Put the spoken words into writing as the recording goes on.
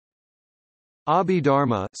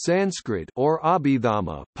Abhidharma Sanskrit or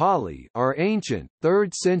Abhidhamma Pali are ancient,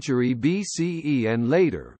 3rd century BCE and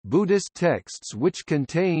later Buddhist texts which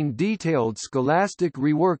contain detailed scholastic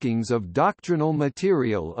reworkings of doctrinal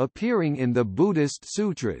material appearing in the Buddhist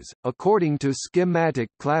sutras, according to schematic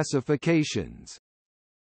classifications.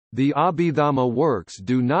 The Abhidhamma works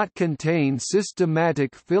do not contain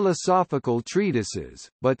systematic philosophical treatises,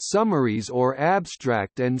 but summaries or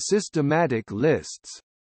abstract and systematic lists.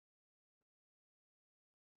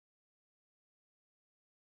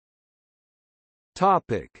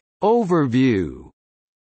 Topic. Overview.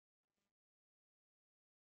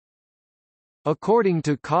 According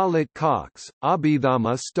to Collett Cox,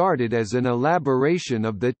 Abhidhamma started as an elaboration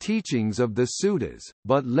of the teachings of the suttas,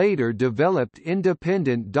 but later developed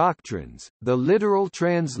independent doctrines. The literal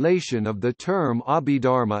translation of the term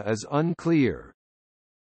Abhidharma is unclear.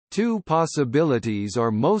 Two possibilities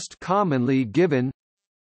are most commonly given: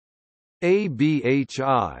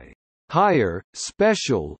 abhi, higher,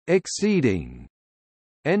 special, exceeding,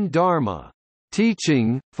 and dharma,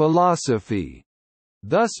 teaching, philosophy,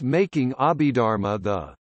 thus making Abhidharma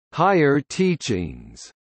the higher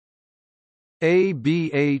teachings.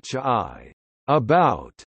 Abhi,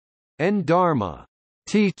 about, and dharma,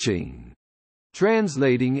 teaching,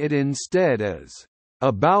 translating it instead as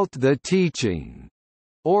about the teaching,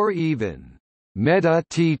 or even meta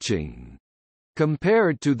teaching.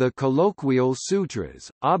 Compared to the colloquial sutras,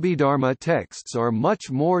 Abhidharma texts are much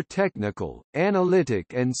more technical, analytic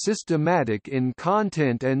and systematic in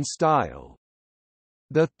content and style.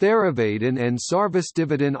 The Theravāda and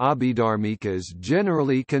Sarvāstivāda Abhidhammikas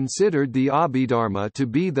generally considered the Abhidharma to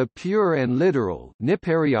be the pure and literal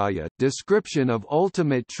description of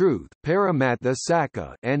ultimate truth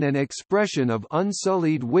and an expression of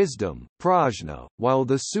unsullied wisdom while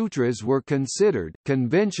the sutras were considered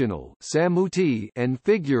conventional and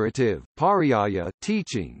figurative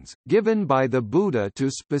teachings, given by the Buddha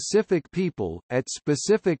to specific people, at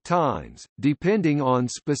specific times, depending on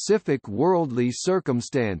specific worldly circumstances.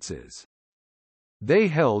 They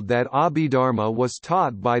held that Abhidharma was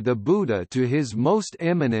taught by the Buddha to his most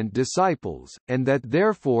eminent disciples, and that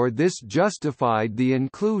therefore this justified the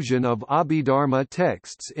inclusion of Abhidharma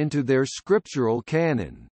texts into their scriptural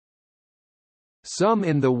canon. Some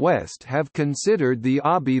in the West have considered the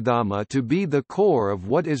Abhidhamma to be the core of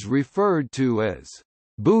what is referred to as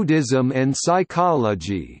Buddhism and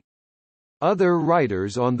psychology. Other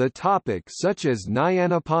writers on the topic such as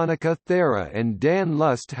Nyanaponika Thera and Dan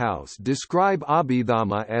Lusthaus describe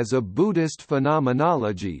Abhidhamma as a Buddhist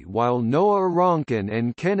phenomenology, while Noah Ronkin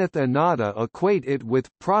and Kenneth Anada equate it with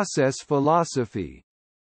process philosophy.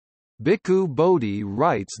 Bhikkhu Bodhi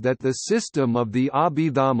writes that the system of the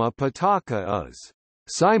Abhidhamma Pitaka is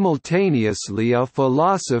simultaneously a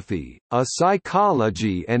philosophy, a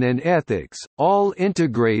psychology and an ethics, all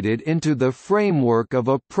integrated into the framework of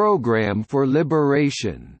a program for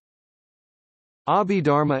liberation.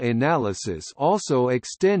 Abhidharma analysis also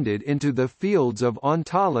extended into the fields of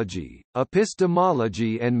ontology,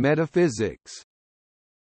 epistemology and metaphysics.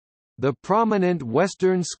 The prominent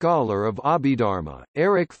Western scholar of Abhidharma,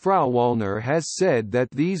 Eric Frauwallner, has said that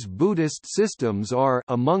these Buddhist systems are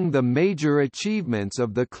among the major achievements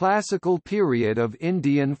of the classical period of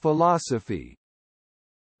Indian philosophy.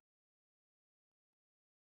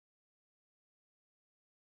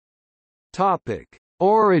 Topic: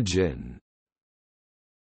 Origin.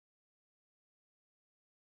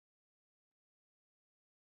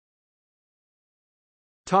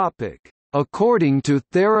 Topic: According to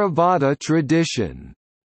Theravada tradition.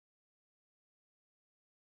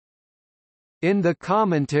 In the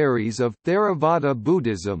commentaries of Theravada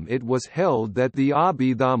Buddhism, it was held that the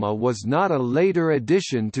Abhidhamma was not a later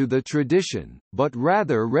addition to the tradition, but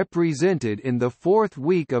rather represented in the 4th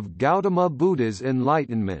week of Gautama Buddha's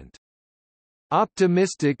enlightenment.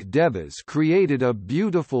 Optimistic devas created a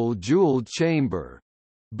beautiful jeweled chamber.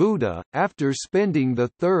 Buddha, after spending the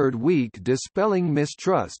 3rd week dispelling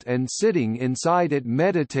mistrust and sitting inside it,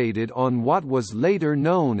 meditated on what was later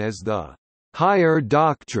known as the higher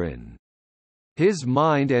doctrine. His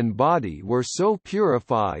mind and body were so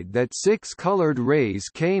purified that 6 colored rays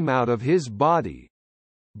came out of his body: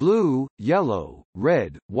 blue, yellow,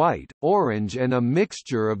 red, white, orange and a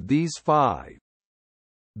mixture of these 5.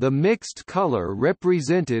 The mixed color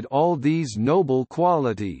represented all these noble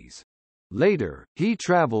qualities. Later, he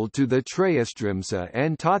traveled to the Trayastrimsa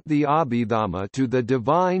and taught the Abhidhamma to the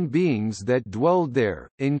divine beings that dwelled there,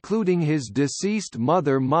 including his deceased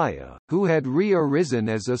mother Maya, who had re-arisen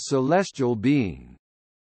as a celestial being.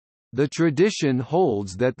 The tradition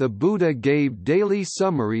holds that the Buddha gave daily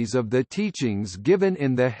summaries of the teachings given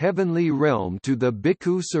in the heavenly realm to the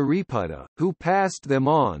bhikkhu Sariputta, who passed them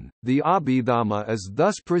on. The Abhidhamma is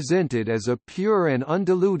thus presented as a pure and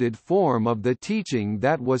undiluted form of the teaching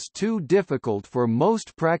that was too difficult for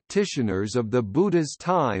most practitioners of the Buddha's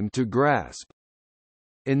time to grasp.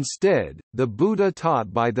 Instead, the Buddha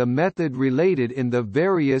taught by the method related in the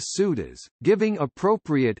various suttas, giving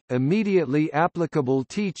appropriate, immediately applicable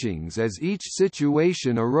teachings as each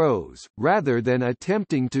situation arose, rather than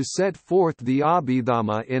attempting to set forth the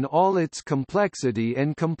Abhidhamma in all its complexity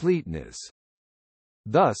and completeness.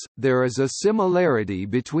 Thus, there is a similarity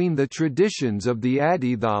between the traditions of the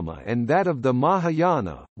Abhidhamma and that of the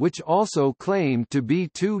Mahāyāna, which also claimed to be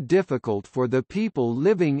too difficult for the people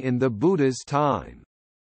living in the Buddha's time.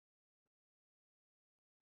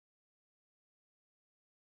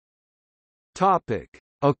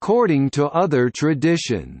 According to other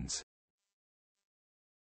traditions.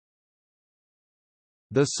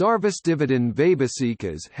 The Sarvāstivāda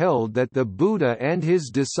Vibhasikas held that the Buddha and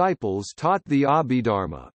his disciples taught the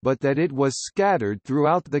Abhidharma, but that it was scattered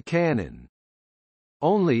throughout the canon.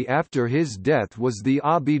 Only after his death was the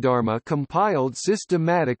Abhidharma compiled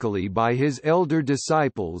systematically by his elder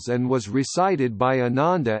disciples and was recited by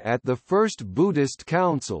Ananda at the First Buddhist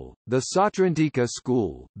Council. The Sautrantika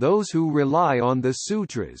school, those who rely on the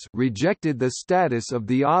sutras, rejected the status of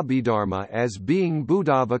the Abhidharma as being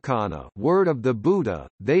Buddhavacana, word of the Buddha.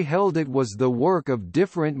 They held it was the work of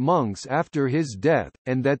different monks after his death,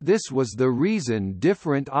 and that this was the reason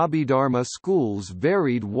different Abhidharma schools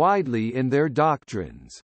varied widely in their doctrine.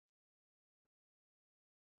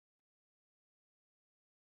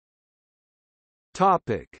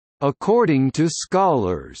 According to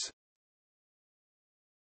scholars.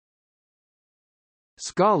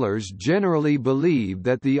 Scholars generally believe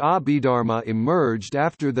that the Abhidharma emerged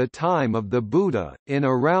after the time of the Buddha, in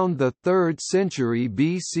around the 3rd century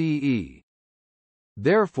BCE.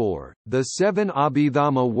 Therefore, the 7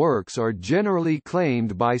 Abhidhamma works are generally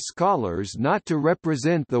claimed by scholars not to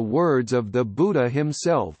represent the words of the Buddha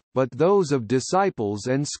himself, but those of disciples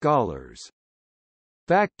and scholars.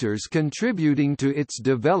 Factors contributing to its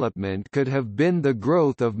development could have been the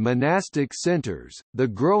growth of monastic centers, the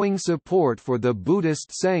growing support for the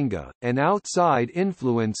Buddhist Sangha, and outside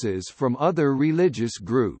influences from other religious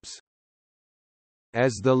groups.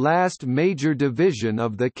 As the last major division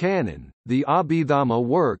of the canon, the Abhidhamma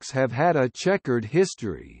works have had a checkered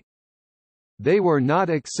history. They were not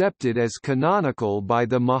accepted as canonical by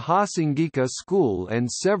the Mahāsāṃghika school and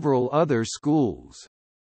several other schools.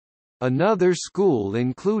 Another school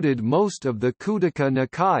included most of the Khuddaka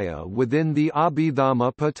Nikaya within the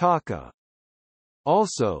Abhidhamma Pitaka.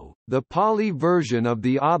 Also, the Pali version of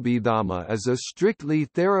the Abhidhamma is a strictly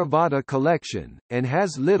Theravada collection, and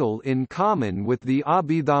has little in common with the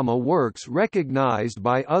Abhidhamma works recognized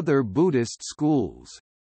by other Buddhist schools.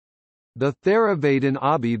 The Theravāda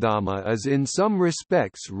Abhidhamma is in some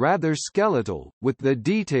respects rather skeletal, with the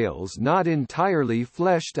details not entirely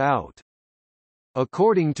fleshed out.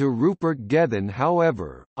 According to Rupert Gethin,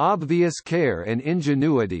 however, obvious care and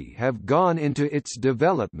ingenuity have gone into its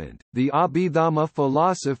development. The Abhidhamma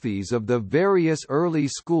philosophies of the various early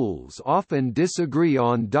schools often disagree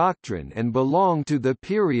on doctrine and belong to the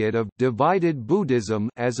period of divided Buddhism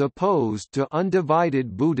as opposed to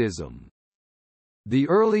undivided Buddhism. The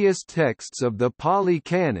earliest texts of the Pali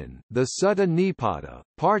Canon, the Sutta Nipata,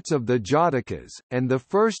 parts of the Jatakas, and the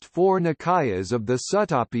first 4 Nikayas of the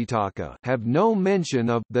Suttapitaka have no mention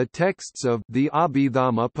of the texts of the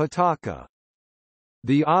Abhidhamma Pitaka.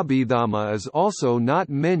 The Abhidhamma is also not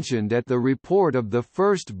mentioned at the report of the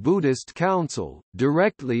First Buddhist Council,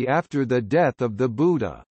 directly after the death of the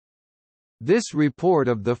Buddha. This report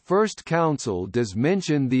of the First Council does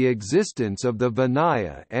mention the existence of the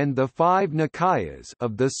Vinaya and the 5 Nikayas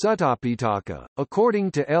of the Suttapitaka. According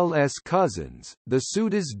to L.S. Cousins, the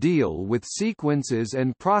suttas deal with sequences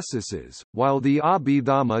and processes, while the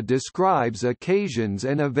Abhidhamma describes occasions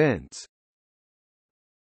and events.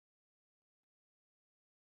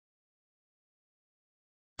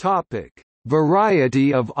 Topic: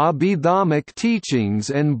 Variety of Abhidhammic teachings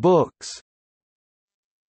and books.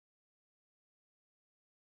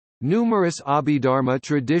 Numerous Abhidharma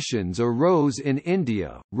traditions arose in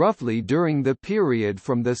India, roughly during the period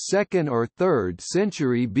from the 2nd or 3rd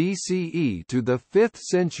century BCE to the 5th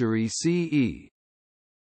century CE.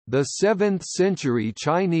 The 7th century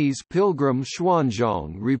Chinese pilgrim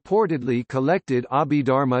Xuanzang reportedly collected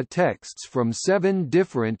Abhidharma texts from 7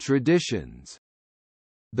 different traditions.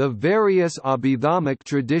 The various Abhidhammic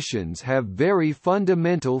traditions have very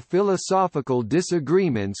fundamental philosophical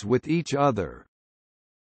disagreements with each other.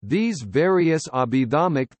 These various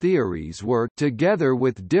Abhidhammic theories were, together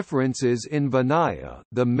with differences in Vinaya,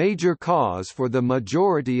 the major cause for the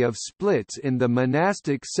majority of splits in the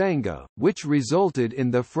monastic Sangha, which resulted in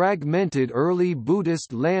the fragmented early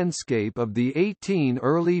Buddhist landscape of the 18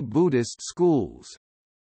 early Buddhist schools.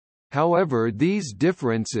 However, these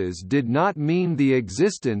differences did not mean the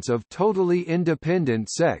existence of totally independent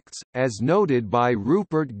sects, as noted by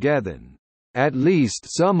Rupert Gethin. At least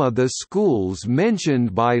some of the schools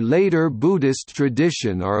mentioned by later Buddhist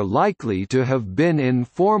tradition are likely to have been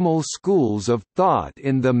informal schools of thought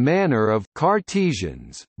in the manner of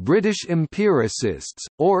Cartesians, British empiricists,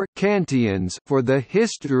 or Kantians for the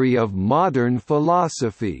history of modern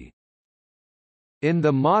philosophy. In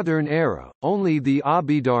the modern era, only the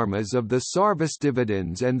Abhidharmas of the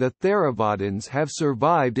Sarvāstivādins and the Theravādins have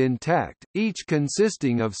survived intact, each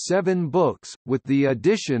consisting of 7 books, with the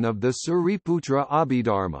addition of the Sariputra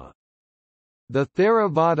Abhidharma. The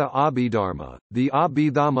Theravada Abhidharma, the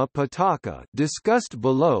Abhidhamma Pitaka discussed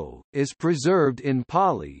below, is preserved in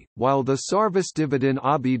Pali, while the Sarvāstivādin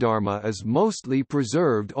Abhidharma is mostly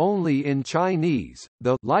preserved only in Chinese,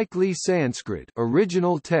 the likely Sanskrit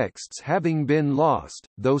original texts having been lost,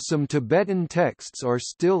 though some Tibetan texts are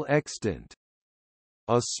still extant.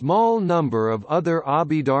 A small number of other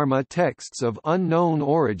Abhidharma texts of unknown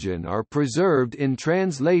origin are preserved in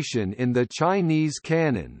translation in the Chinese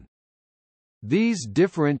canon. These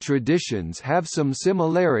different traditions have some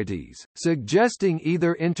similarities, suggesting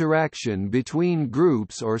either interaction between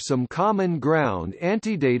groups or some common ground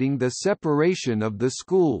antedating the separation of the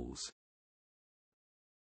schools.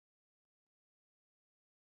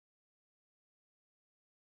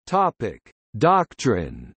 Topic: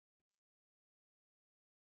 Doctrine.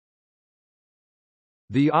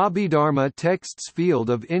 The Abhidharma text's field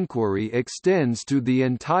of inquiry extends to the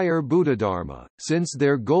entire Buddhadharma, since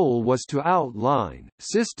their goal was to outline,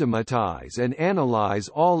 systematize and analyze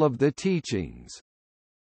all of the teachings.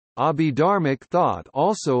 Abhidharmic thought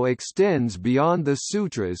also extends beyond the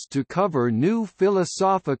sutras to cover new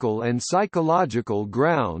philosophical and psychological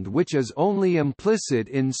ground which is only implicit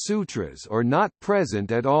in sutras or not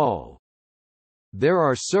present at all. There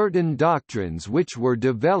are certain doctrines which were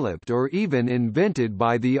developed or even invented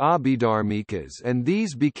by the Abhidharmikas, and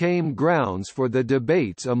these became grounds for the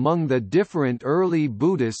debates among the different early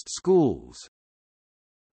Buddhist schools.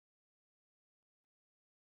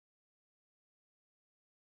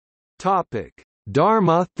 Topic: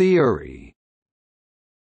 Dharma theory.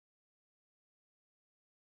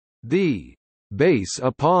 The base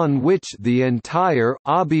upon which the entire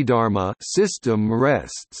Abhidharma system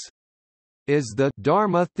rests is the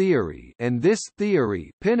Dharma theory, and this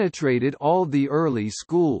theory penetrated all the early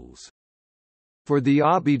schools. For the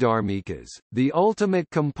Abhidharmikas, the ultimate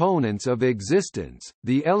components of existence,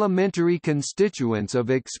 the elementary constituents of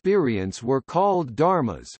experience were called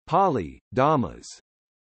dharmas, Pali, dhammas.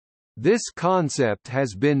 This concept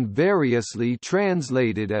has been variously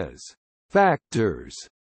translated as factors,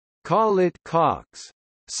 Kalit Cox,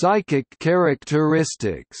 psychic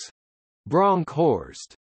characteristics,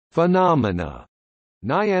 Bronkhorst, phenomena,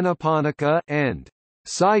 Nyanaponika, and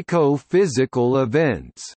psychophysical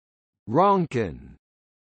events, Ronkin.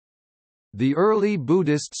 The early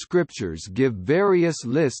Buddhist scriptures give various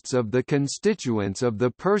lists of the constituents of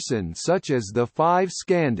the person, such as the 5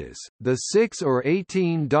 skandhas, the 6 or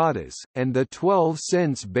 18 dhatus, and the 12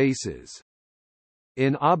 sense bases.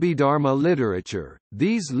 In Abhidharma literature,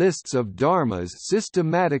 these lists of dharmas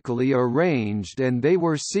systematically arranged, and they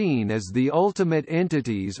were seen as the ultimate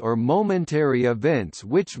entities or momentary events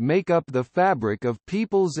which make up the fabric of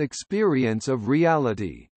people's experience of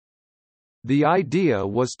reality. The idea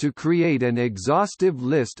was to create an exhaustive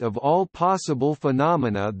list of all possible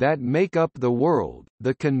phenomena that make up the world.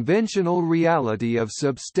 The conventional reality of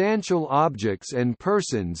substantial objects and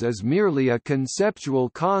persons is merely a conceptual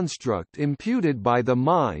construct imputed by the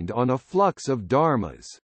mind on a flux of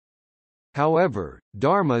dharmas. However,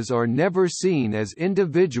 dharmas are never seen as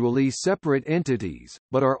individually separate entities,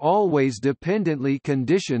 but are always dependently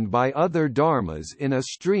conditioned by other dharmas in a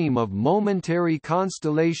stream of momentary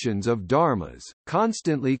constellations of dharmas,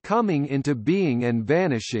 constantly coming into being and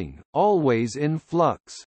vanishing, always in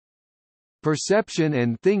flux. Perception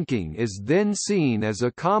and thinking is then seen as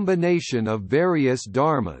a combination of various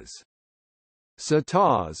dharmas.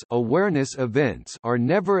 Sattvas, awareness events, are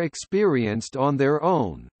never experienced on their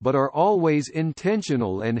own, but are always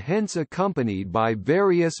intentional and hence accompanied by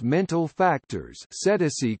various mental factors,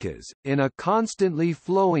 cetasikas, in a constantly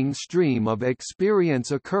flowing stream of experience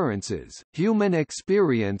occurrences. Human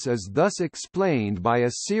experience is thus explained by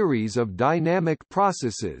a series of dynamic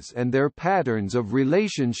processes and their patterns of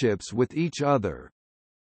relationships with each other.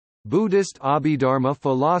 Buddhist Abhidharma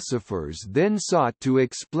philosophers then sought to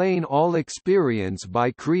explain all experience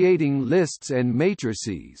by creating lists and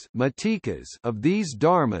matrices of these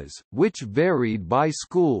dharmas, which varied by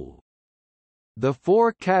school. The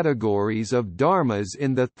four categories of dharmas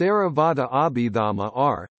in the Theravada Abhidhamma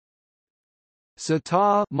are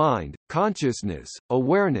Sattva mind, consciousness,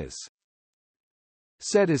 awareness,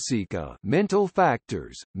 Cetasika mental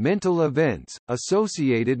factors, mental events,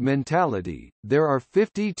 associated mentality. There are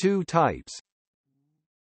 52 types.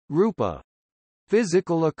 Rupa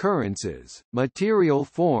physical occurrences, material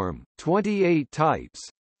form, 28 types.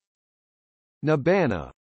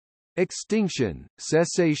 Nibbana extinction,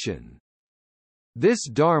 cessation. This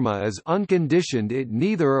dharma is unconditioned, it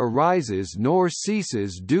neither arises nor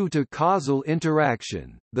ceases due to causal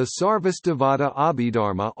interaction. The Sarvāstivāda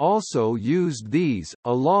Abhidharma also used these,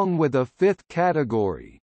 along with a fifth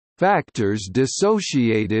category, factors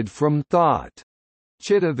dissociated from thought,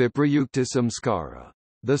 Chittaviprayukta.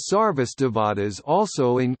 The Sarvāstivadas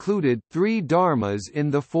also included three dharmas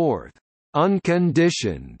in the fourth,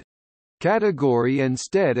 unconditioned category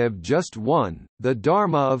instead of just one, the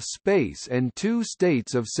dharma of space and two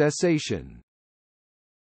states of cessation.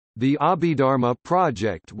 The Abhidharma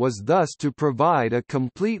project was thus to provide a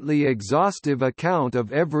completely exhaustive account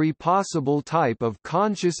of every possible type of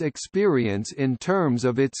conscious experience in terms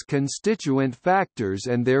of its constituent factors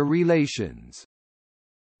and their relations.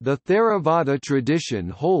 The Theravada tradition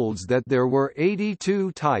holds that there were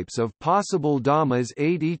 82 types of possible dhammas,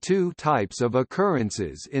 82 types of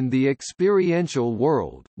occurrences in the experiential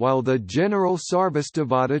world, while the general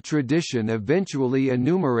Sarvāstivāda tradition eventually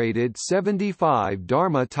enumerated 75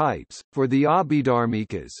 dharma types. For the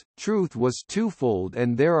Abhidharmikas, truth was twofold,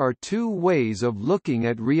 and there are two ways of looking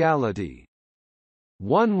at reality.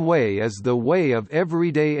 One way is the way of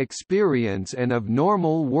everyday experience and of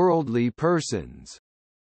normal worldly persons.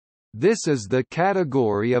 This is the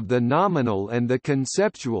category of the nominal and the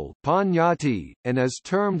conceptual paññāti, and is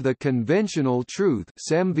termed the conventional truth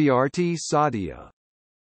samvyarti satya.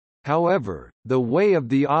 However, the way of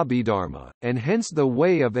the Abhidharma, and hence the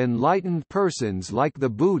way of enlightened persons like the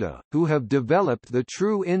Buddha, who have developed the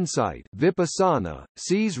true insight vipassana,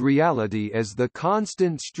 sees reality as the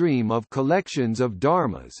constant stream of collections of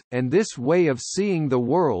dharmas, and this way of seeing the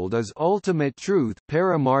world is ultimate truth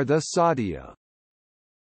paramartha satya.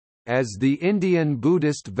 As the Indian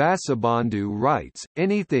Buddhist Vasubandhu writes,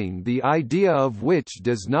 anything the idea of which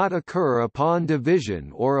does not occur upon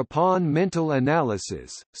division or upon mental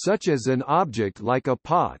analysis, such as an object like a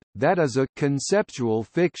pot, that is a conceptual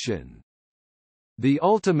fiction. The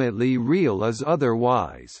ultimately real is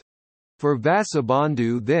otherwise. For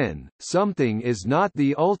Vasubandhu then, something is not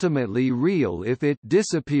the ultimately real if it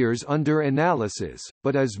disappears under analysis,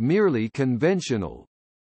 but is merely conventional.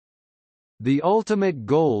 The ultimate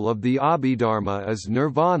goal of the Abhidharma is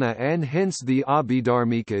nirvana, and hence the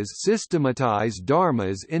Abhidharmikas systematize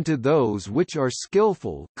dharmas into those which are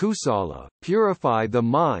skillful kusala, purify the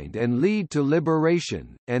mind and lead to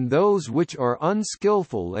liberation, and those which are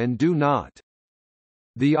unskillful and do not.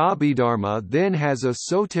 The Abhidharma then has a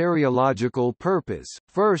soteriological purpose,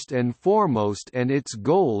 first and foremost, and its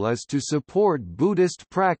goal is to support Buddhist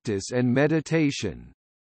practice and meditation.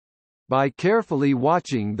 By carefully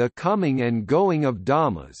watching the coming and going of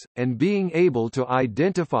dhammas, and being able to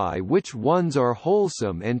identify which ones are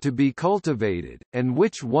wholesome and to be cultivated, and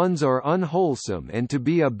which ones are unwholesome and to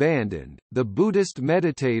be abandoned, the Buddhist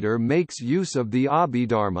meditator makes use of the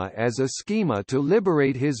Abhidharma as a schema to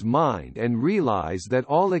liberate his mind and realize that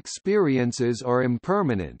all experiences are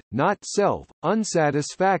impermanent, not self,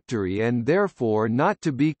 unsatisfactory, and therefore not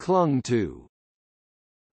to be clung to.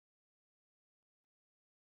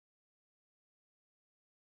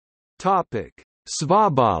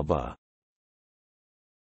 Svabhava.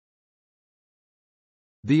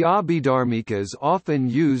 The Abhidharmikas often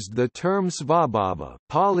used the term Svabhava,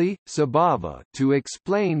 Pali, Sabhava, to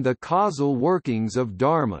explain the causal workings of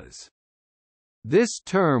dharmas. This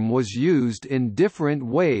term was used in different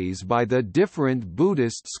ways by the different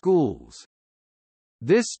Buddhist schools.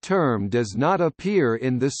 This term does not appear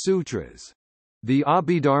in the sutras. The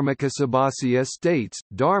Abhidharmakasabhasya states,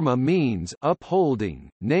 dharma means upholding,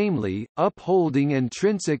 namely, upholding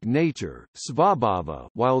intrinsic nature, svabhava,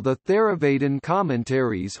 while the Theravādan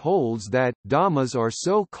commentaries holds that, dhammas are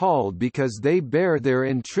so called because they bear their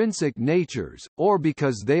intrinsic natures, or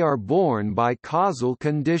because they are born by causal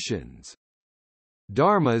conditions.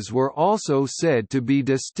 Dharmas were also said to be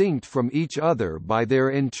distinct from each other by their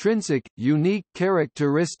intrinsic, unique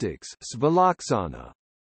characteristics svalaksana.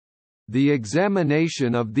 The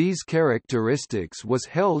examination of these characteristics was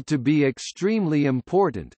held to be extremely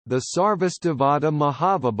important. The Sarvāstivāda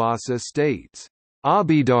Mahāvibhasa states,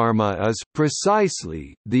 Abhidharma is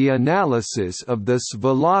precisely the analysis of the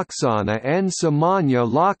Svalaksana and Samanya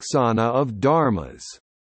Laksana of dharmas.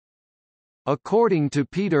 According to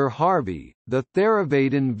Peter Harvey, the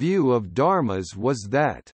Theravādan view of dharmas was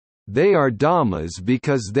that they are dhammas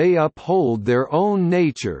because they uphold their own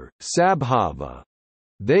nature, Svabhava.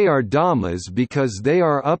 They are dhammas because they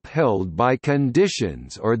are upheld by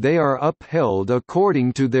conditions or they are upheld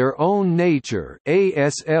according to their own nature.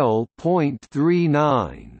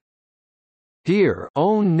 ASL.39. Here,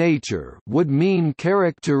 own nature would mean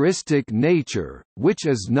characteristic nature, which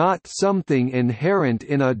is not something inherent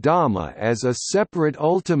in a dhamma as a separate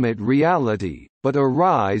ultimate reality, but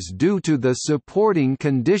arise due to the supporting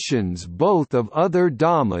conditions both of other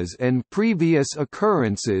dhammas and previous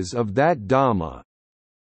occurrences of that dhamma.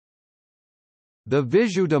 The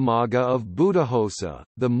Visuddhimagga of Buddhaghosa,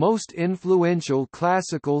 the most influential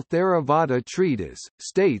classical Theravada treatise,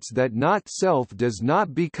 states that not-self does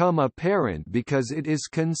not become apparent because it is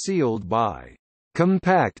concealed by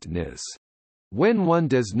compactness, when one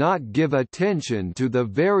does not give attention to the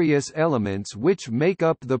various elements which make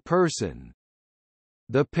up the person.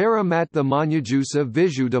 The Paramatthamanyajusa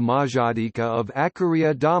Visuddhimajjhatika of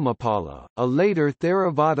Acharya Dhammapala, a later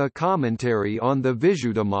Theravada commentary on the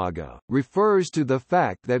Visuddhimagga, refers to the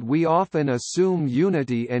fact that we often assume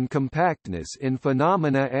unity and compactness in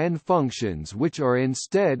phenomena and functions which are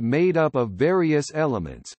instead made up of various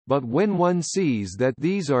elements, but when one sees that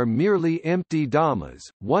these are merely empty dhammas,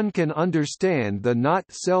 one can understand the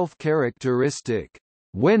not-self characteristic.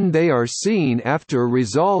 When they are seen after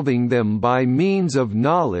resolving them by means of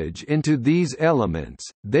knowledge into these elements,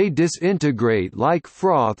 they disintegrate like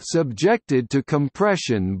froth subjected to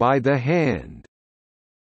compression by the hand.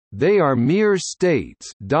 They are mere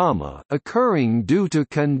states dhamma occurring due to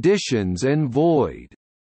conditions and void.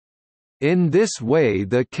 In this way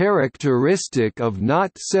the characteristic of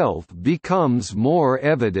not-self becomes more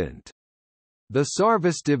evident. The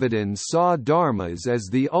Sarvāstivādins saw dharmas as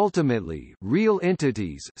the ultimately real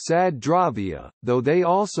entities sadravya, though they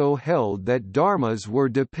also held that dharmas were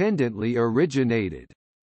dependently originated.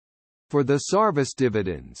 For the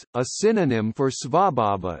Sarvāstivādins, a synonym for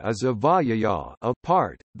Svabhava is avyaya, a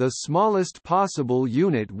part, the smallest possible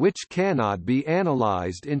unit which cannot be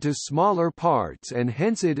analyzed into smaller parts, and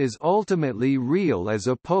hence it is ultimately real as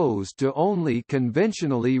opposed to only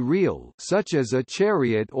conventionally real, such as a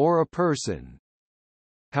chariot or a person.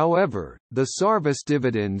 However, the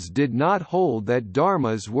Sarvāstivādins did not hold that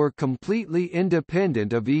dharmas were completely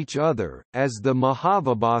independent of each other, as the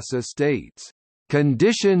Mahāvibhasa states,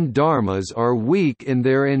 "Conditioned dharmas are weak in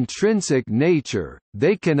their intrinsic nature,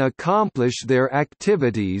 they can accomplish their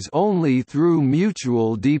activities only through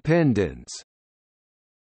mutual dependence.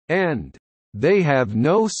 And they have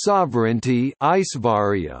no sovereignty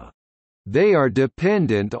aisvarya. They are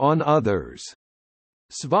dependent on others."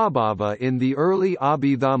 Svabhava in the early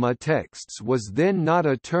Abhidhamma texts was then not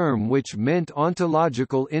a term which meant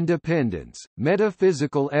ontological independence,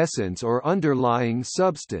 metaphysical essence or underlying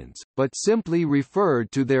substance, but simply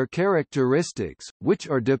referred to their characteristics, which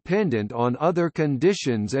are dependent on other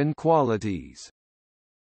conditions and qualities.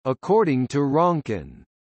 According to Ronkin,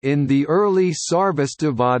 in the early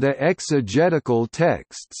Sarvāstivāda exegetical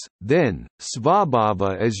texts, then,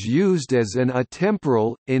 Svabhava is used as an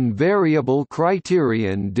atemporal, invariable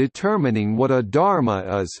criterion determining what a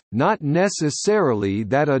dharma is, not necessarily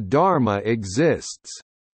that a dharma exists.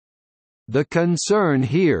 The concern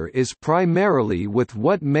here is primarily with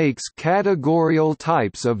what makes categorical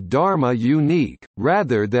types of dharma unique,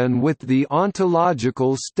 rather than with the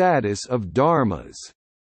ontological status of dharmas.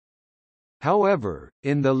 However,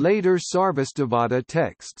 in the later Sarvāstivāda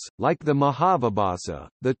texts, like the Mahāvibhasa,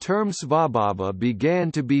 the term Svabhava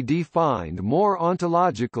began to be defined more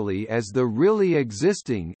ontologically as the really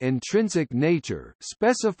existing intrinsic nature,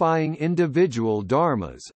 specifying individual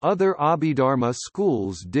dharmas. Other Abhidharma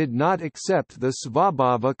schools did not accept the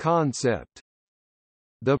Svabhava concept.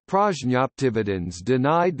 The Prajñaptivadins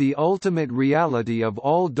denied the ultimate reality of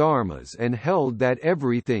all dharmas and held that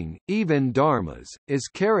everything, even dharmas, is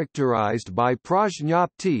characterized by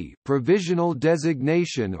prajñapti, provisional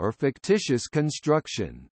designation or fictitious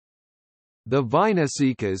construction. The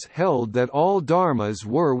Vainasikas held that all dharmas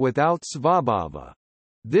were without svabhava.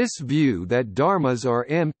 This view that dharmas are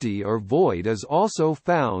empty or void is also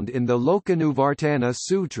found in the Lokanuvartana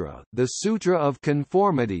Sutra, the Sutra of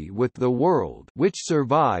Conformity with the World, which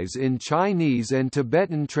survives in Chinese and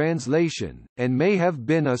Tibetan translation, and may have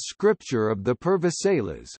been a scripture of the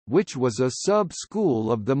Purvasalas, which was a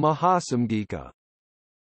sub-school of the Mahāsāṃghika.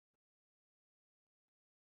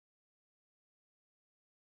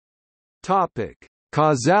 Topic: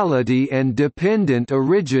 Causality and dependent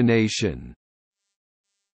origination.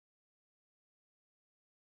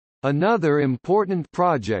 Another important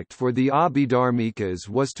project for the Abhidharmikas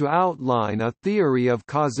was to outline a theory of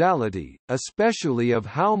causality, especially of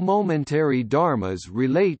how momentary dharmas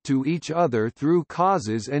relate to each other through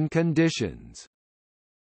causes and conditions.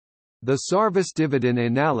 The Sarvāstivāda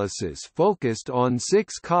analysis focused on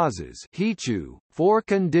 6 causes, hichu, 4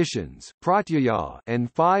 conditions, pratyaya,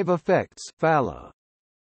 and 5 effects, phala.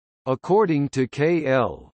 According to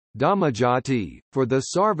K.L. Dhammajoti, for the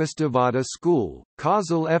Sarvāstivāda school,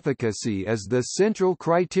 causal efficacy is the central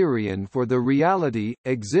criterion for the reality,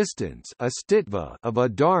 existence astitva of a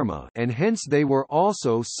dharma, and hence they were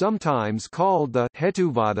also sometimes called the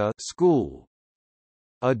Hetuvāda school.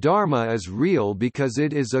 A dharma is real because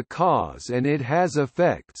it is a cause and it has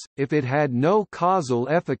effects. If it had no causal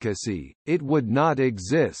efficacy, it would not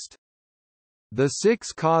exist. The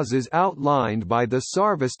 6 causes outlined by the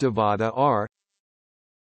Sarvāstivāda are: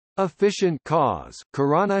 efficient cause,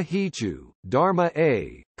 karana hichu, dharma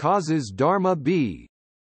A, causes dharma B;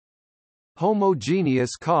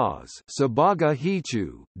 homogeneous cause, sabhaga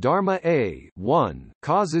hichu, dharma A 1,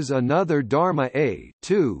 causes another dharma A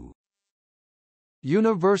 2;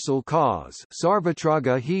 universal cause,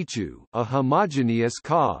 sarvatraga hichu, a homogeneous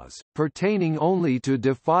cause, pertaining only to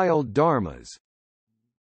defiled dharmas;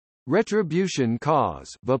 retribution cause,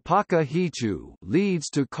 vipaka hichu, leads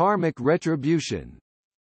to karmic retribution;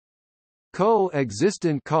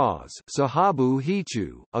 co-existent cause, sahabu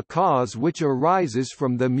hichu, a cause which arises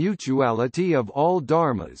from the mutuality of all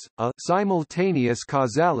dharmas, a simultaneous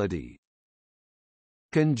causality;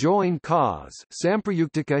 conjoined cause,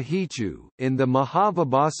 samprayuktaka hichu, in the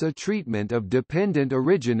Mahavibhasa treatment of dependent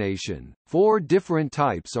origination, 4 different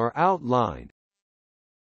types are outlined: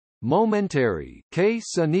 momentary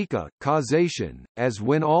causation, as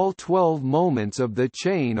when all 12 moments of the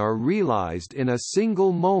chain are realized in a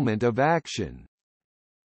single moment of action;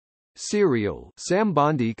 serial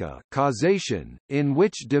causation, in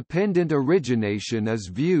which dependent origination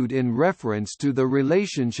is viewed in reference to the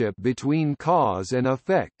relationship between cause and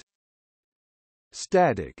effect;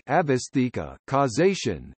 static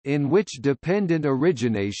causation, in which dependent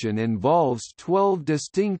origination involves 12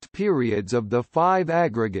 distinct periods of the 5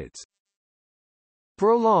 aggregates;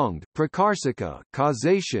 prolonged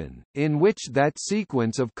causation, in which that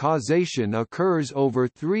sequence of causation occurs over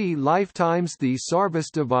 3 lifetimes. The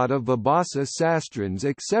Sarvāstivāda Vibhasa Sastrans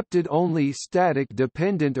accepted only static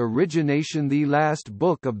dependent origination. The last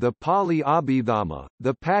book of the Pali Abhidhamma,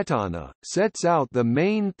 the Patana, sets out the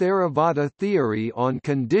main Theravada theory on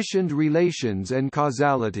conditioned relations and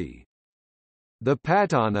causality. The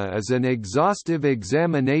Patana is an exhaustive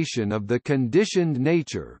examination of the conditioned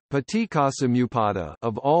nature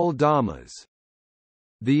of all dhammas.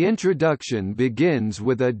 The introduction begins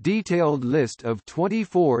with a detailed list of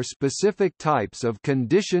 24 specific types of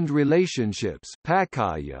conditioned relationships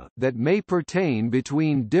that may pertain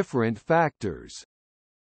between different factors.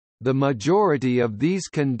 The majority of these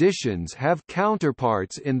conditions have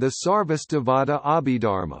counterparts in the Sarvāstivāda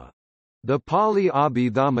Abhidharma. The Pali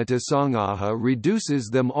Abhidhammatasanghaha reduces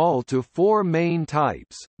them all to 4 main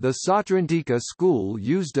types. The Sautrantika school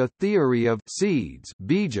used a theory of seeds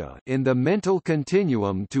bija in the mental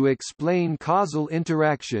continuum to explain causal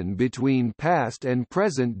interaction between past and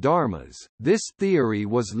present dharmas. This theory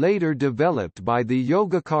was later developed by the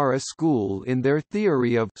Yogacara school in their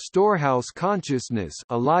theory of storehouse consciousness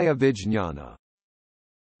alayavijñāna.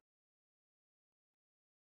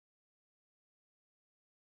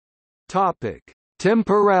 Topic: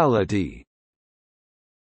 Temporality.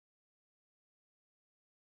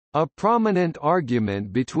 A prominent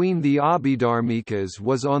argument between the Abhidharmikas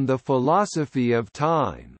was on the philosophy of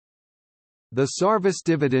time. The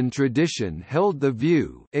Sarvāstivādan tradition held the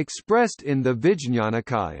view, expressed in the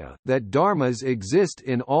Vijñānakaya, that dharmas exist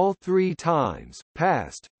in all 3 times,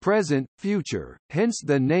 past, present, future, hence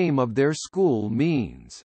the name of their school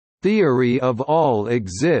means, "theory of all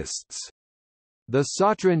exists." The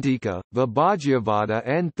Sautrantika, Vibhajyavada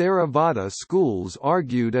and Theravada schools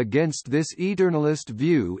argued against this eternalist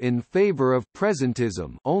view in favor of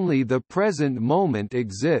presentism, only the present moment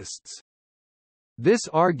exists. This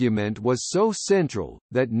argument was so central,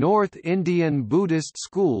 that North Indian Buddhist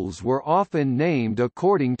schools were often named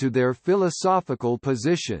according to their philosophical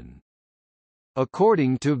position.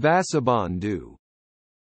 According to Vasubandhu,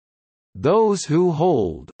 those who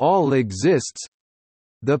hold all exists,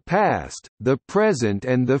 the past, the present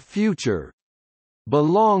and the future,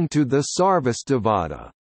 belong to the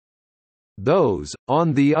Sarvāstivāda. Those,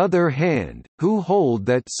 on the other hand, who hold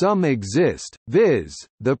that some exist, viz.,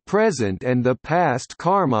 the present and the past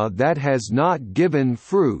karma that has not given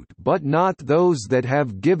fruit but not those that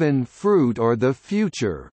have given fruit or the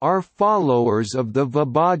future, are followers of the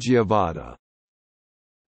Vibhāsa.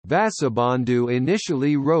 Vasubandhu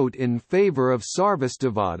initially wrote in favor of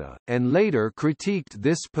Sarvāstivāda, and later critiqued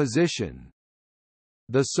this position.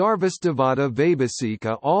 The Sarvāstivāda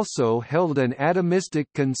Vibhasa also held an atomistic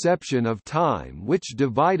conception of time which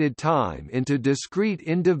divided time into discrete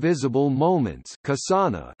indivisible moments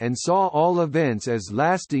and saw all events as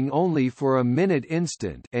lasting only for a minute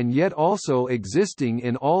instant and yet also existing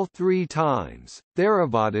in all three times.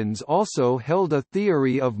 Theravadins also held a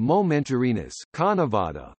theory of momentariness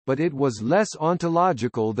but it was less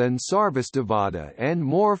ontological than Sarvāstivāda and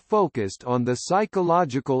more focused on the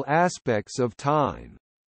psychological aspects of time.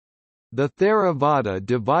 The Theravada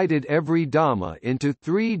divided every Dhamma into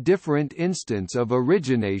three different instants of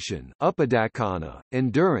origination, upadakkhana,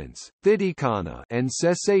 endurance, thidikkhana, and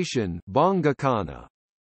cessation, bhangakkhana.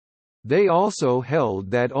 They also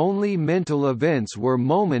held that only mental events were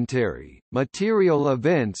momentary, material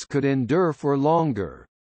events could endure for longer.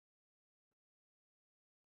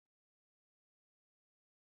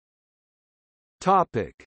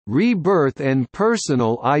 Topic: Rebirth and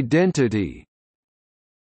personal identity.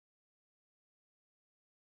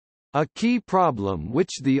 A key problem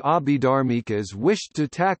which the Abhidharmikas wished to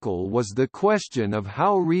tackle was the question of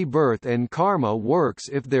how rebirth and karma works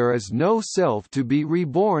if there is no self to be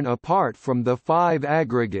reborn apart from the five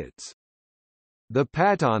aggregates. The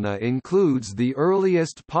Patana includes the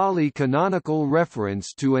earliest Pali canonical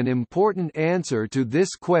reference to an important answer to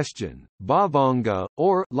this question, bhavanga,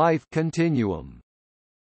 or life continuum.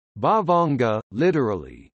 Bhavanga,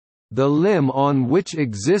 literally, the limb on which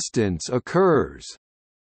existence occurs,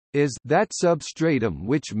 is that substratum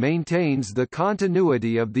which maintains the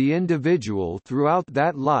continuity of the individual throughout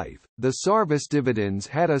that life. The Sarvāstivadins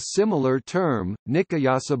had a similar term,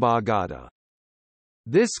 Nikayasabhagata.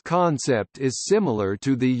 This concept is similar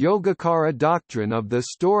to the Yogacara doctrine of the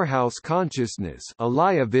storehouse consciousness,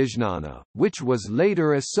 Alaya-vijnana, which was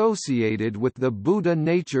later associated with the Buddha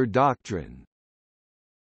nature doctrine.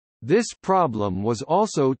 This problem was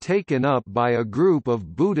also taken up by a group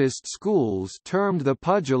of Buddhist schools termed the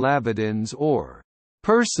Pudgalavadins or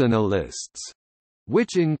personalists,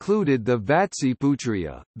 which included the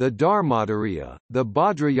Vatsiputriya, the Dharmadhariya, the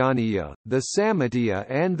Bhadrayaniya, the Samatya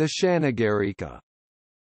and the Shanagarika.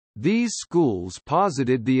 These schools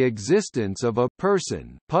posited the existence of a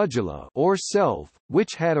person or self,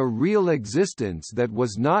 which had a real existence that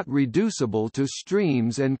was not reducible to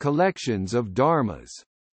streams and collections of dharmas.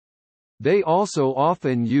 They also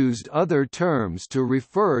often used other terms to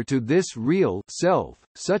refer to this real self,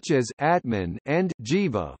 such as Atman and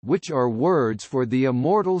Jiva, which are words for the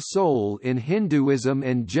immortal soul in Hinduism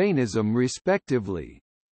and Jainism respectively.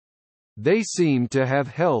 They seem to have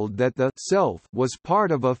held that the self was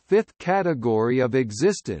part of a fifth category of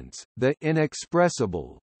existence, the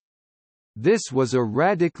inexpressible. This was a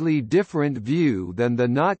radically different view than the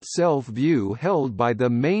not-self view held by the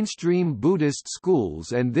mainstream Buddhist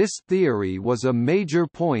schools, and this theory was a major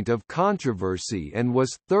point of controversy and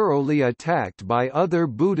was thoroughly attacked by other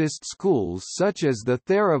Buddhist schools such as the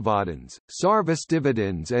Theravadins,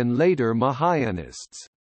 Sarvāstivadins and later Mahāyānists.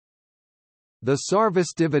 The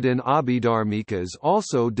Sarvāstivadin Abhidharmikas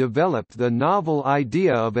also developed the novel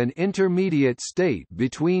idea of an intermediate state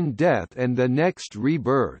between death and the next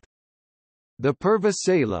rebirth. The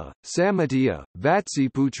Purvasala, Samatya,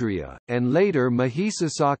 Vatsiputriya, and later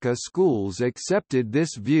Mahisasaka schools accepted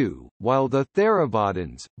this view, while the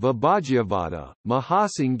Theravadins, Vibhāsa,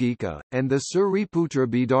 Mahāsāṃghika, and the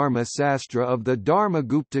Suriputrabhidharma Śāstra of the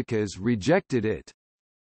Dharmaguptakas rejected it.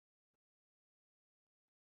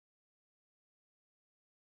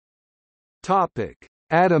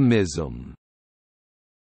 Atomism.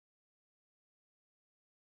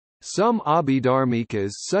 Some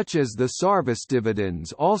Abhidharmikas such as the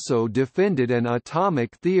Sarvāstivadins also defended an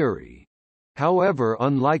atomic theory. However,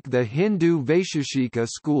 unlike the Hindu Vaisheshika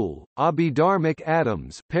school, Abhidharmic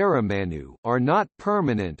atoms are not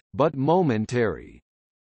permanent, but momentary.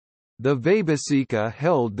 The Vaibhasika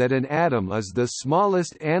held that an atom is the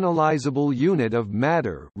smallest analyzable unit of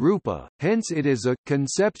matter rupa, hence it is a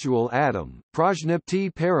conceptual atom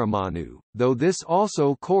prajnapti paramanu, though this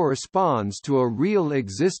also corresponds to a real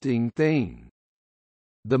existing thing.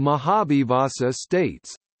 The Mahavibhasa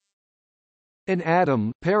states, an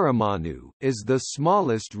atom paramanu is the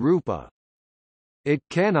smallest rupa. It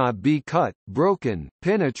cannot be cut, broken,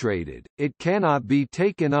 penetrated, it cannot be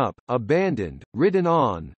taken up, abandoned, ridden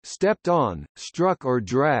on, stepped on, struck or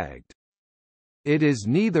dragged. It is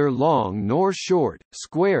neither long nor short,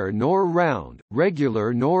 square nor round,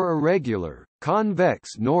 regular nor irregular,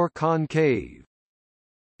 convex nor concave.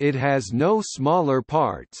 It has no smaller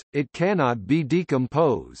parts, it cannot be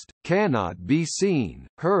decomposed, cannot be seen,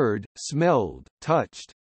 heard, smelled,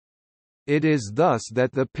 touched. It is thus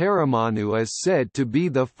that the Paramanu is said to be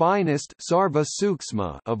the finest sarva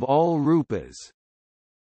sukshma of all rupas.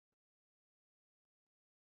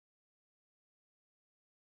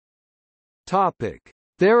 Topic: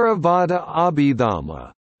 Theravāda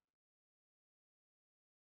Abhidhamma.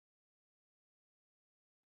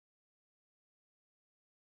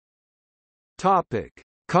 Topic: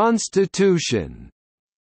 Constitution.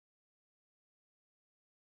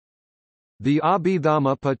 The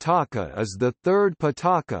Abhidhamma Pitaka is the third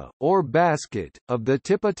Pitaka, or basket, of the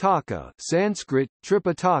Tipitaka Sanskrit,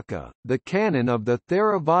 Tripitaka, the canon of the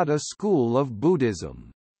Theravada school of Buddhism.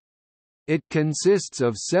 It consists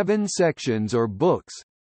of 7 sections or books.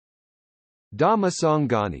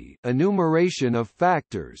 Dhammasangani, enumeration of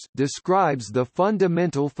factors, describes the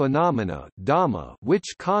fundamental phenomena Dhamma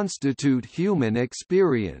which constitute human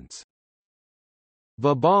experience.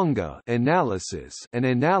 Vibhanga, analysis, an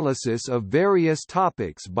analysis of various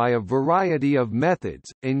topics by a variety of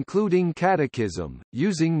methods, including catechism,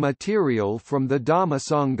 using material from the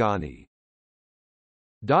Dhammasangani.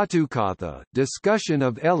 Dhatukatha, discussion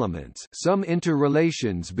of elements, some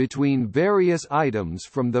interrelations between various items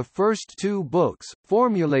from the first 2 books,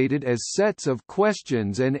 formulated as sets of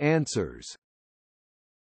questions and answers.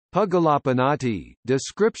 Pugalapanati,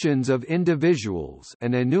 descriptions of individuals,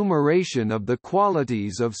 an enumeration of the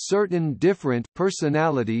qualities of certain different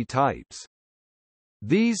personality types.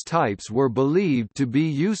 These types were believed to be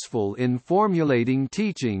useful in formulating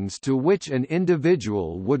teachings to which an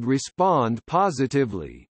individual would respond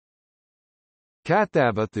positively.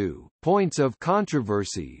 Kathavathu, points of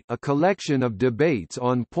controversy, a collection of debates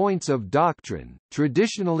on points of doctrine,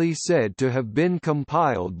 traditionally said to have been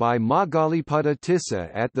compiled by Moggaliputta Tissa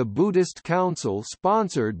at the Buddhist council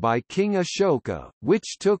sponsored by King Ashoka,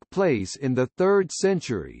 which took place in the 3rd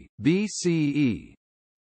century, BCE.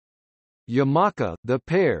 Yamaka, the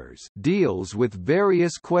pairs, deals with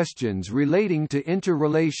various questions relating to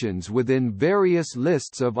interrelations within various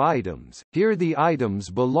lists of items. Here the items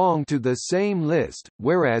belong to the same list,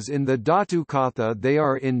 whereas in the Dhatukatha they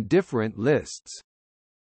are in different lists.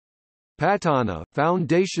 Patana,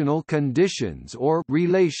 foundational conditions or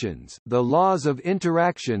relations, the laws of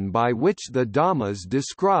interaction by which the Dhammas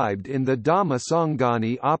described in the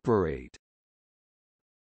Dhammasangani operate.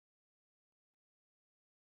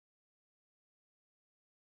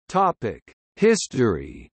 Topic: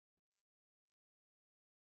 History.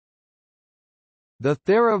 The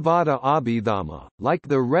Theravada Abhidhamma, like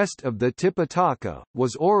the rest of the Tipitaka,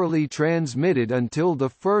 was orally transmitted until the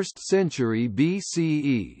 1st century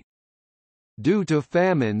BCE. Due to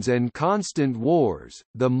famines and constant wars,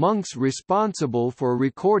 the monks responsible for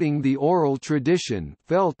recording the oral tradition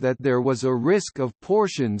felt that there was a risk of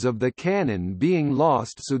portions of the canon being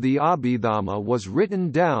lost, so the Abhidhamma was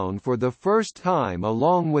written down for the first time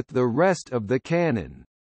along with the rest of the canon.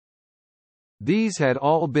 These had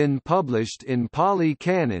all been published in Pali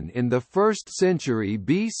Canon in the 1st century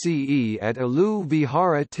BCE at Alu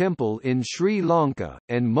Vihara Temple in Sri Lanka,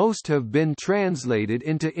 and most have been translated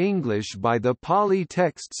into English by the Pali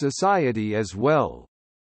Text Society as well.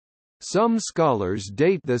 Some scholars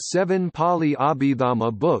date the 7 Pali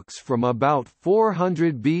Abhidhamma books from about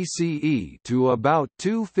 400 BCE to about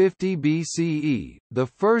 250 BCE, the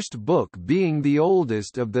first book being the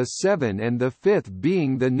oldest of the 7 and the 5th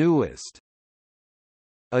being the newest.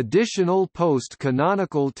 Additional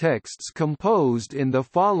post-canonical texts composed in the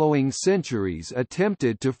following centuries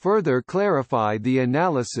attempted to further clarify the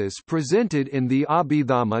analysis presented in the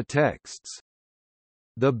Abhidhamma texts.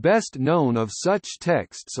 The best known of such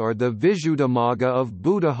texts are the Visuddhimagga of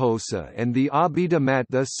Buddhaghosa and the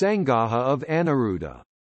Abhidhammattha Sangaha of Anuruddha.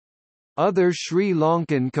 Other Sri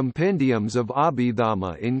Lankan compendiums of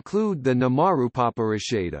Abhidhamma include the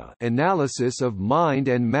Namarupaparisheda, analysis of mind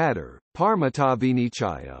and matter,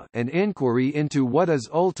 Parmatavinichaya, an inquiry into what is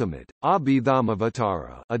ultimate,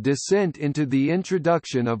 Abhidhammavatara, a descent into the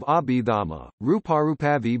introduction of Abhidhamma,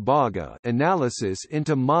 Ruparupavi Bhaga, analysis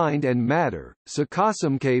into mind and matter,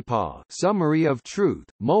 Sakasamkapa, summary of truth,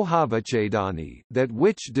 Mohavachedani, that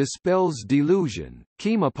which dispels delusion,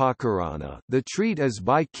 Kimapakarana, the treatise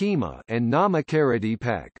by Kima, and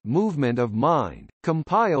Namakaradipaka, movement of mind,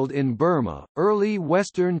 compiled in Burma. Early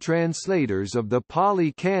Western translators of the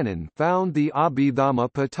Pali Canon found the Abhidhamma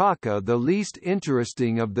Pitaka the least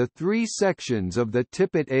interesting of the three sections of the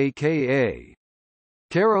Tipit aka.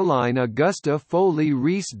 Caroline Augusta Foley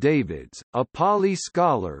Rhys-Davids, a Pali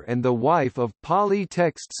scholar and the wife of Pali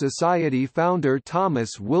Text Society founder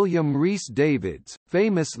Thomas William Rhys-Davids,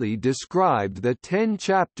 famously described the 10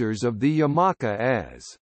 chapters of the Yamaka as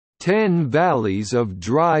 10 valleys of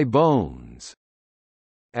dry bones.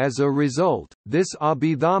 As a result, this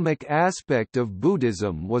Abhidhammic aspect of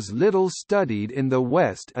Buddhism was little studied in the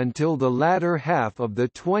West until the latter half of the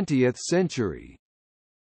 20th century.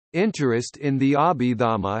 Interest in the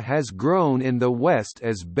Abhidhamma has grown in the West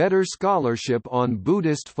as better scholarship on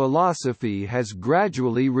Buddhist philosophy has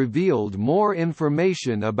gradually revealed more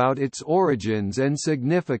information about its origins and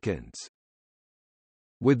significance.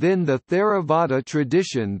 Within the Theravada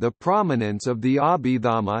tradition, the prominence of the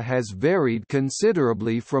Abhidhamma has varied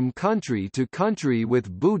considerably from country to country,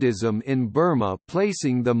 with Buddhism in Burma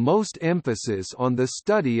placing the most emphasis on the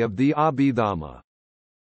study of the Abhidhamma.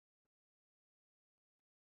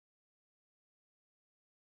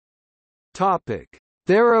 Topic: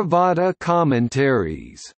 Theravada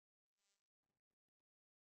commentaries.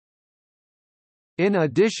 In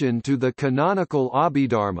addition to the canonical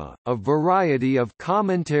Abhidharma, a variety of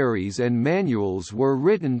commentaries and manuals were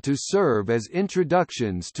written to serve as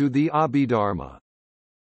introductions to the Abhidharma.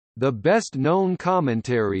 The best-known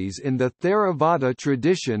commentaries in the Theravada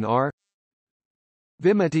tradition are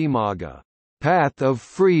Vimuttimagga, Path of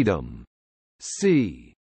Freedom,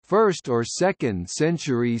 c. 1st or 2nd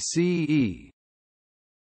century CE.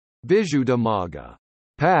 Visuddhimagga,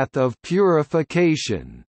 Path of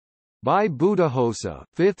Purification, by Buddhaghosa,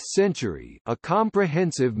 5th century, a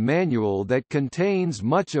comprehensive manual that contains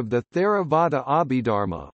much of the Theravada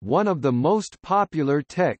Abhidharma, one of the most popular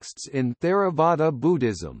texts in Theravada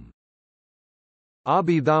Buddhism.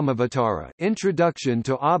 Abhidhammavatara, Introduction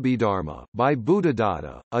to Abhidharma, by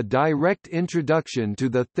Buddhadatta, a direct introduction to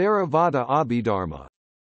the Theravada Abhidharma.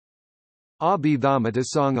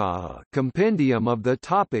 Abhidhammatasanghaha, Compendium of the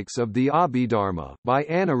Topics of the Abhidharma, by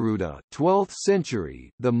Anuruddha, 12th century,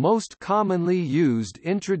 the most commonly used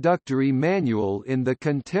introductory manual in the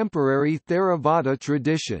contemporary Theravada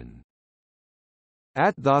tradition.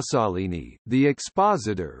 Atthasalini, the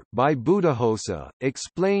Expositor, by Buddhaghosa,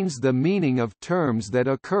 explains the meaning of terms that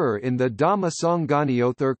occur in the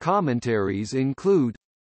Dhammasanganiothar commentaries include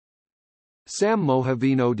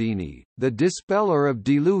Sammohavinodini, the Dispeller of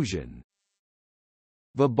Delusion,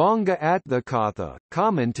 Vibhanga Attha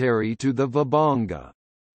commentary to the Vibhanga.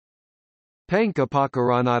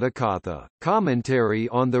 Pankapakaranadakatha, commentary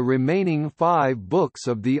on the remaining 5 books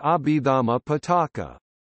of the Abhidhamma Pitaka.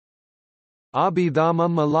 Abhidhamma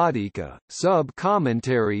Maladika,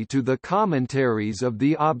 sub-commentary to the commentaries of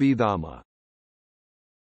the Abhidhamma.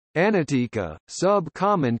 Anatika,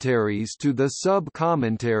 sub-commentaries to the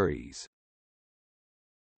sub-commentaries.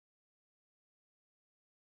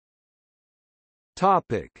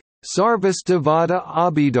 Topic: Sarvāstivāda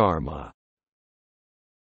Abhidharma.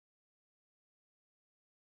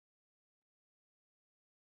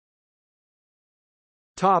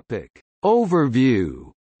 Topic: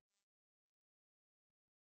 Overview.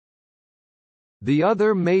 The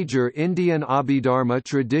other major Indian Abhidharma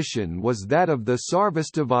tradition was that of the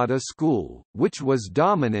Sarvāstivāda school, which was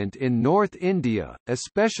dominant in North India,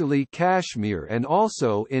 especially Kashmir, and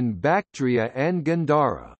also in Bactria and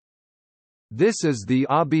Gandhara. This is the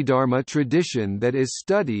Abhidharma tradition that is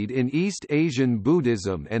studied in East Asian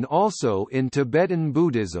Buddhism and also in Tibetan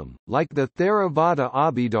Buddhism. Like the Theravada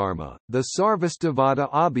Abhidharma, the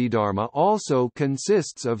Sarvāstivāda Abhidharma also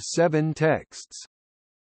consists of 7 texts.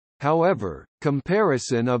 However,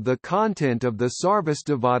 comparison of the content of the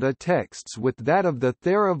Sarvāstivāda texts with that of the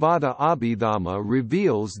Theravada Abhidhamma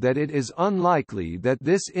reveals that it is unlikely that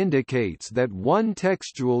this indicates that one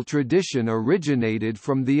textual tradition originated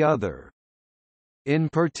from the other. In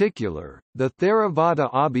particular, the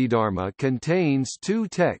Theravada Abhidharma contains 2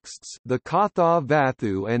 texts, the Katha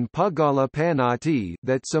Vathu and Pugala Panati,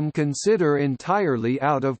 that some consider entirely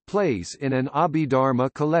out of place in an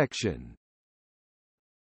Abhidharma collection.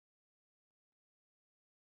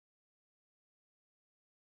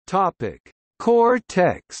 Topic: Core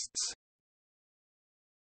texts.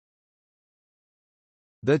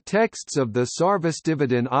 The texts of the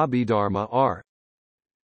Sarvāstivāda Abhidharma are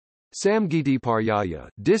Samgitiparyaya,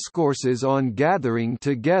 discourses on gathering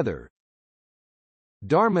together,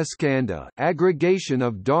 Dharmaskanda, aggregation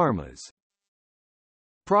of dharmas,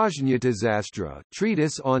 Prajñātasastra,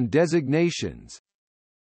 treatise on designations,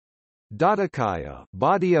 Dhattakaya,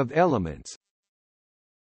 body of elements,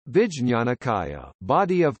 Vijñānakaya,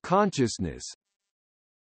 body of consciousness,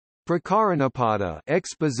 Prakaranapada,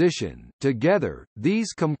 exposition. Together,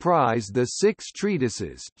 these comprise the 6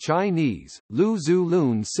 treatises Chinese, Lu Zu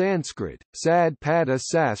Lun Sanskrit, Sad Pada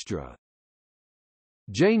Sastra,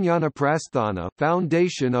 Jnanaprasthana,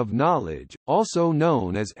 foundation of knowledge, also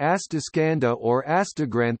known as Astaskanda or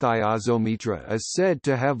Astagranthayasomitra, is said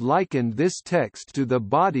to have likened this text to the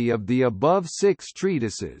body of the above 6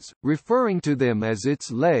 treatises, referring to them as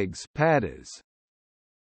its legs padas.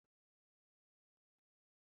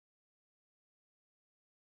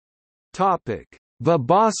 Topic: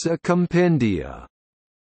 Vibhasa compendia.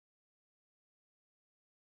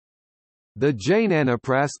 The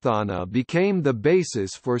Jnanaprasthana became the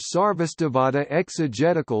basis for Sarvāstivāda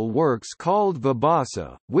exegetical works called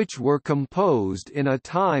Vibhasa, which were composed in a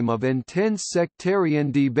time of intense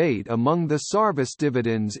sectarian debate among the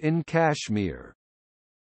Sarvāstivādins in Kashmir.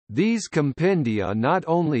 These compendia not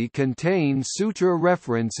only contain sutra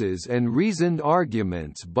references and reasoned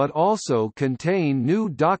arguments but also contain new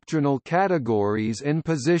doctrinal categories and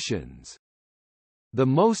positions. The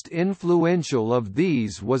most influential of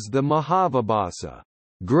these was the Mahavibhasa,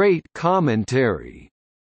 Great Commentary,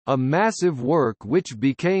 a massive work which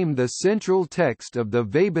became the central text of the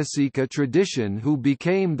Vaibhasika tradition, who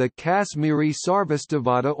became the Kashmiri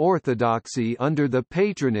Sarvāstivāda orthodoxy under the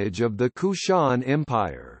patronage of the Kushan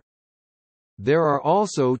Empire. There are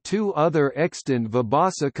also 2 other extant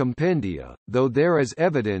Vibhasa compendia, though there is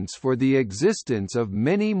evidence for the existence of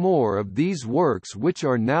many more of these works which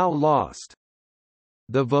are now lost.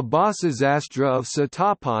 The Vibhasasastra of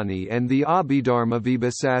Satapani and the Abhidharma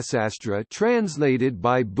Vibhasasastra translated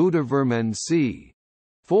by Buddhavarman c.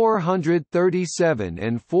 437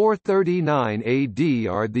 and 439 AD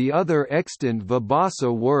are the other extant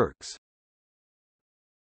Vibhasa works.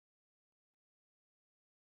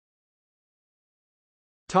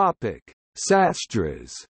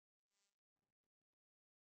 Sastras.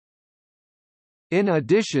 In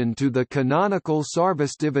addition to the canonical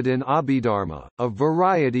Sarvāstivāda Abhidharma, a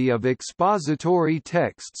variety of expository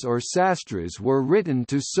texts or sastras were written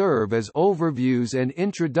to serve as overviews and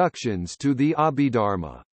introductions to the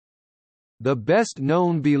Abhidharma. The best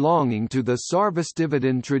known belonging to the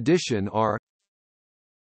Sarvāstivādan tradition are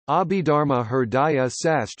Abhidharma Hridaya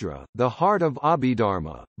Sastra, The Heart of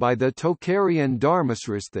Abhidharma, by the Tocharian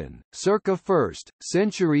Dharmasristhan, circa 1st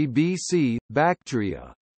century BC,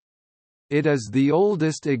 Bactria. It is the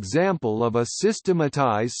oldest example of a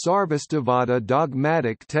systematized Sarvāstivāda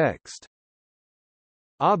dogmatic text.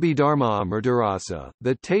 Abhidharma Amritarasa,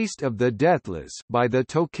 The Taste of the Deathless, by the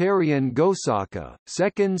Tocharian Gosaka,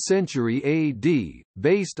 2nd century AD,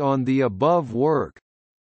 based on the above work.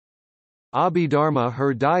 Abhidharma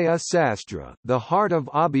Hridaya Sastra, The Heart of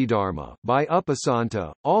Abhidharma, by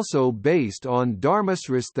Upasanta, also based on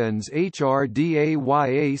Dharmasristhan's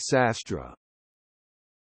Hrdaya Sastra.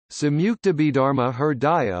 Samyuktabhidharma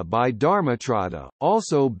Hridaya by Dharmatrata,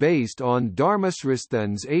 also based on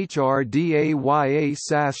Dharmasristhan's Hrdaya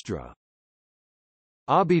Sastra.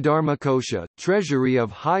 Abhidharmakosha, Treasury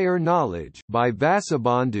of Higher Knowledge, by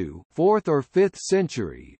Vasubandhu, 4th or 5th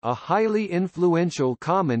century, a highly influential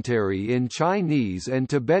commentary in Chinese and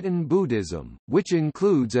Tibetan Buddhism, which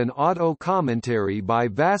includes an auto-commentary by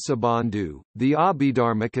Vasubandhu, the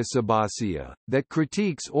Abhidharmakasabhasya, that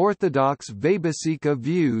critiques orthodox Vaibhasika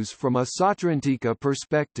views from a Sautrantika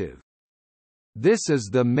perspective. This is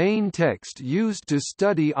the main text used to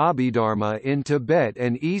study Abhidharma in Tibet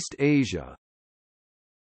and East Asia.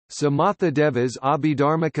 Samathadeva's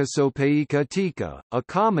Abhidharmakasopaika Tika, a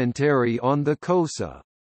commentary on the Kosa.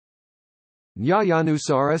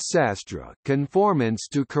 Nyayanusara Sastra, Conformance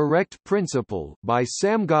to Correct Principle, by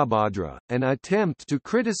Samgabhadra, an attempt to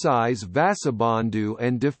criticize Vasubandhu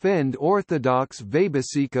and defend orthodox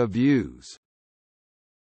Vaibhasika views.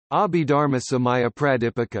 Abhidharmasamaya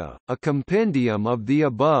Pradipika, a compendium of the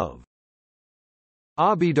above.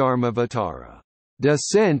 Abhidharmavatara,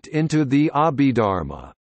 Descent into the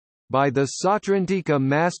Abhidharma, by the Sautrantika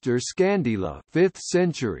master Skandila, 5th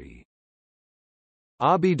century.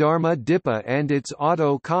 Abhidharma Dippa and its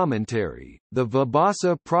auto-commentary, the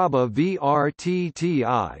Vibhasa Prabha Vrtti,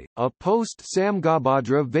 a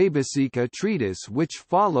post-Samgabhadra Vaibhasika treatise which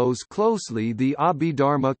follows closely the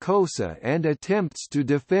Abhidharma Kosa and attempts to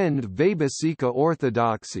defend Vaibhasika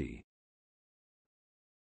orthodoxy.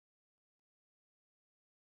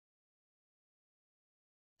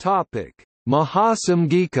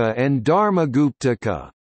 Mahāsāṃghika and Dharmaguptaka.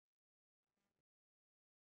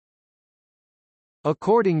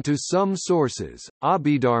 According to some sources,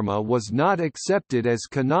 Abhidharma was not accepted as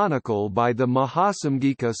canonical by the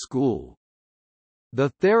Mahāsāṃghika school.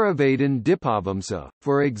 The Theravāda Abhidhamma,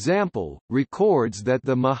 for example, records that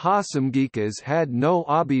the Mahāsāṃghikas had no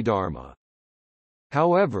Abhidharma.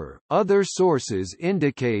 However, other sources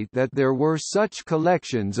indicate that there were such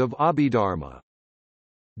collections of Abhidharma.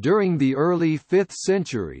 During the early 5th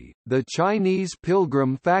century, the Chinese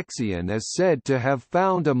pilgrim Faxian is said to have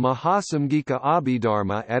found a Mahāsāṃghika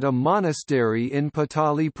Abhidharma at a monastery in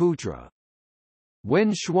Pataliputra.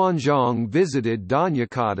 When Xuanzang visited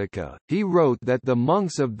Dharmaguptaka, he wrote that the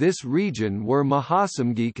monks of this region were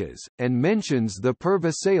Mahāsāṃghikas, and mentions the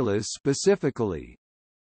Purvasalas specifically.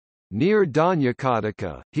 Near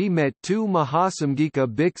Dharmaguptaka, he met two Mahāsāṃghika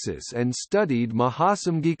bhiksus and studied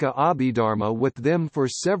Mahāsāṃghika Abhidharma with them for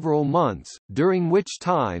several months, during which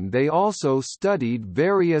time they also studied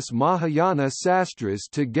various Mahāyāna Sastras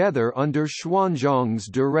together under Xuanzang's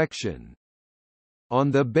direction. On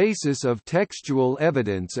the basis of textual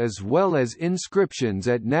evidence as well as inscriptions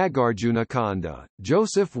at Nagarjunakonda,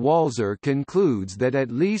 Joseph Walser concludes that at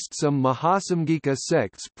least some Mahāsāṃghika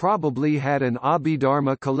sects probably had an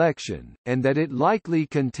Abhidharma collection, and that it likely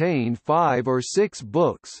contained 5 or 6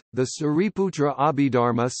 books. The Sariputra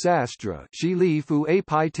Abhidharma Sastra Shilifu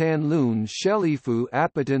Apaitan Lun Shelifu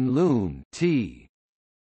Apatan Lun t.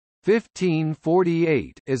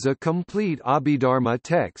 1548 is a complete Abhidharma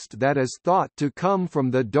text that is thought to come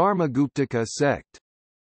from the Dharmaguptaka sect.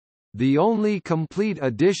 The only complete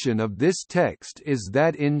edition of this text is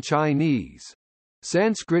that in Chinese.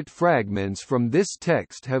 Sanskrit fragments from this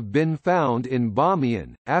text have been found in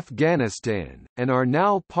Bamiyan, Afghanistan, and are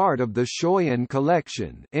now part of the Shoyan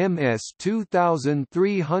collection MS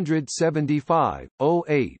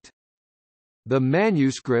 2375-08. The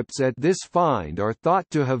manuscripts at this find are thought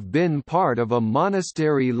to have been part of a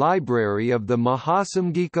monastery library of the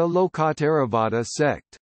Mahāsāṃghika Lokottaravada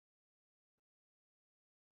sect.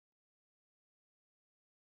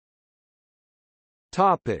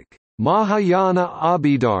 Mahāyāna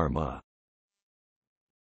Abhidharma.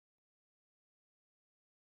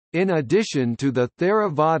 In addition to the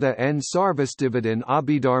Theravada and Sarvāstivāda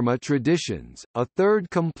Abhidharma traditions, a third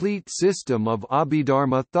complete system of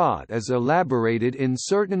Abhidharma thought is elaborated in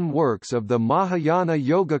certain works of the Mahāyāna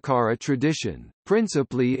Yogacara tradition,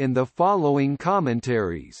 principally in the following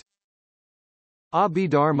commentaries: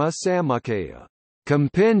 Abhidharma Samuccaya,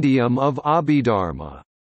 Compendium of Abhidharma,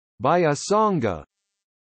 by Asanga;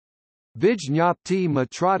 Vijñāpti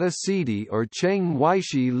Matrata Siddhi or Cheng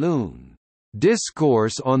Weishi Lun,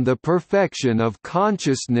 Discourse on the Perfection of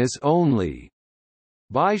Consciousness Only,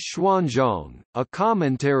 by Xuanzang, a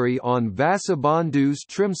commentary on Vasubandhu's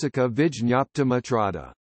Trimsika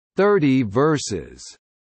Vijñāptimatrata, 30 verses.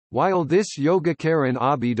 While this Yogacaran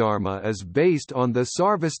Abhidharma is based on the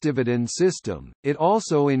Sarvāstivādan system, it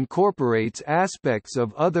also incorporates aspects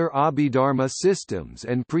of other Abhidharma systems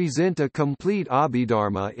and present a complete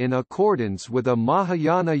Abhidharma in accordance with a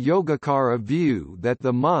Mahāyāna Yogacara view that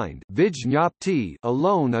the mind Vijñāpti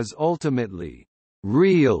alone is ultimately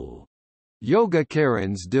real.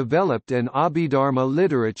 Yogacarans developed an Abhidharma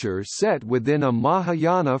literature set within a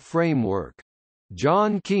Mahāyāna framework.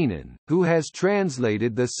 John Keenan, who has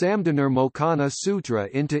translated the Samdhinirmocana Sutra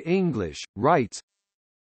into English, writes,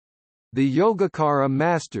 "The Yogacara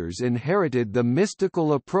masters inherited the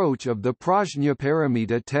mystical approach of the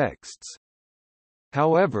Prajnaparamita texts.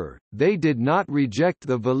 However, they did not reject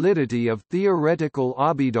the validity of theoretical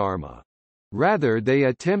Abhidharma. Rather they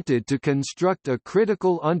attempted to construct a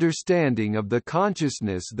critical understanding of the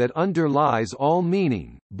consciousness that underlies all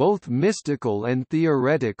meaning, both mystical and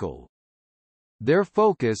theoretical. Their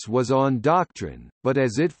focus was on doctrine, but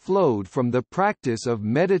as it flowed from the practice of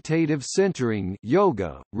meditative centering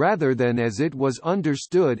yoga, rather than as it was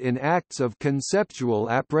understood in acts of conceptual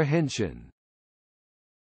apprehension.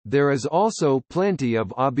 There is also plenty of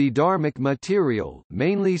Abhidharmic material,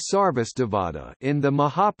 mainly Sarvāstivāda, in the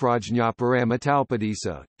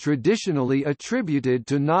Mahaprajñāparamitopadesa, traditionally attributed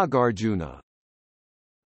to Nagarjuna.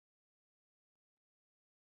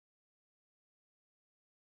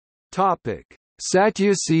 Topic: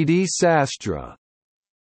 Satyasiddhi Sastra.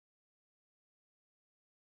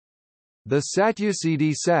 The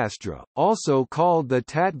Satyasiddhi Sastra, also called the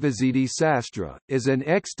Tattvasiddhi Sastra, is an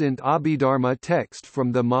extant Abhidharma text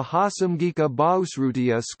from the Mahāsāṃghika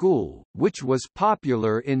Bahusrutiya school, which was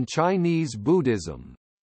popular in Chinese Buddhism.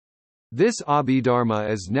 This Abhidharma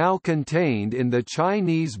is now contained in the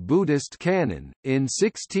Chinese Buddhist canon, in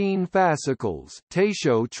 16 fascicles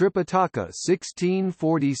Taisho Tripitaka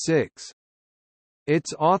 1646.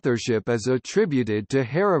 Its authorship is attributed to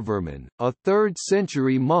Harivarman, a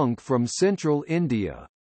 3rd-century monk from central India.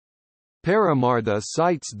 Paramartha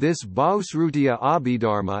cites this Variety of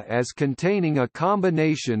Abhidhammic as containing a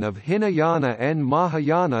combination of Hinayana and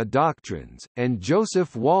Mahāyāna doctrines, and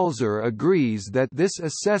Joseph Walser agrees that this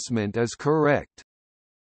assessment is correct.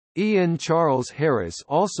 Ian Charles Harris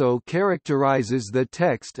also characterizes the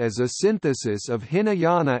text as a synthesis of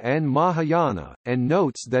Hinayana and Mahāyāna, and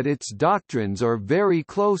notes that its doctrines are very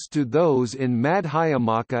close to those in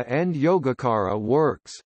Madhyamaka and Yogacara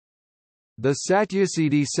works. The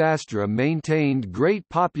Satyasiddhi Śāstra maintained great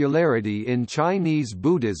popularity in Chinese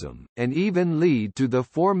Buddhism, and even lead to the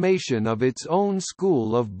formation of its own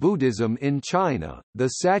school of Buddhism in China, the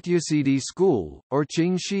Satyasiddhi school, or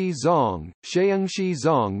Qingxi Zong, Sheungxi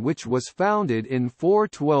Zong, which was founded in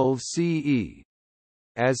 412 CE.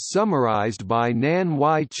 As summarized by Nan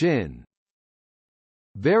Y Chin,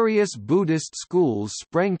 various Buddhist schools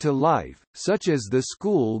sprang to life, such as the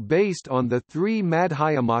school based on the 3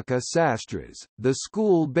 Madhyamaka Sastras, the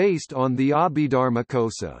school based on the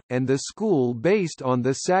Abhidharmakosa, and the school based on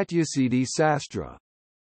the Satyasiddhi Śāstra.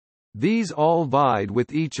 These all vied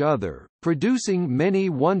with each other, producing many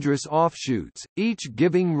wondrous offshoots, each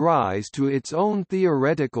giving rise to its own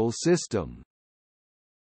theoretical system.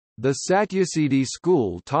 The Satyasiddhi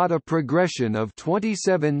school taught a progression of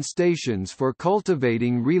 27 stations for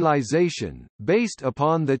cultivating realization, based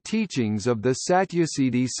upon the teachings of the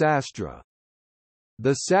Satyasiddhi Śāstra.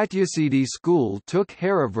 The Satyasiddhi school took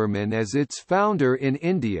Harivarman as its founder in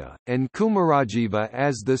India, and Kumarajiva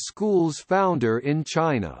as the school's founder in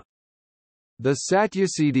China. The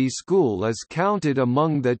Satyasiddhi school is counted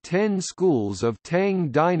among the 10 schools of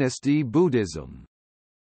Tang dynasty Buddhism.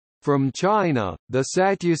 From China, the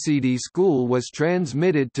Satyasiddhi school was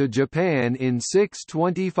transmitted to Japan in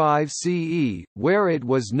 625 CE, where it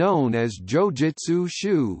was known as Jojitsu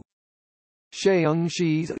Shu.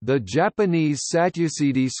 The Japanese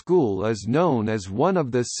Satyasiddhi school is known as one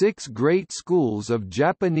of the 6 great schools of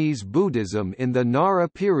Japanese Buddhism in the Nara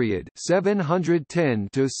period 710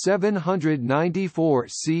 to 794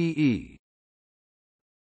 CE.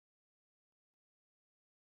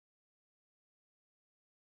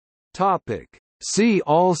 Topic. See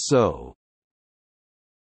also: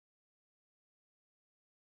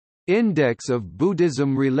 Index of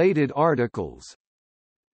Buddhism-related articles,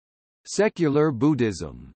 Secular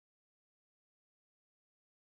Buddhism.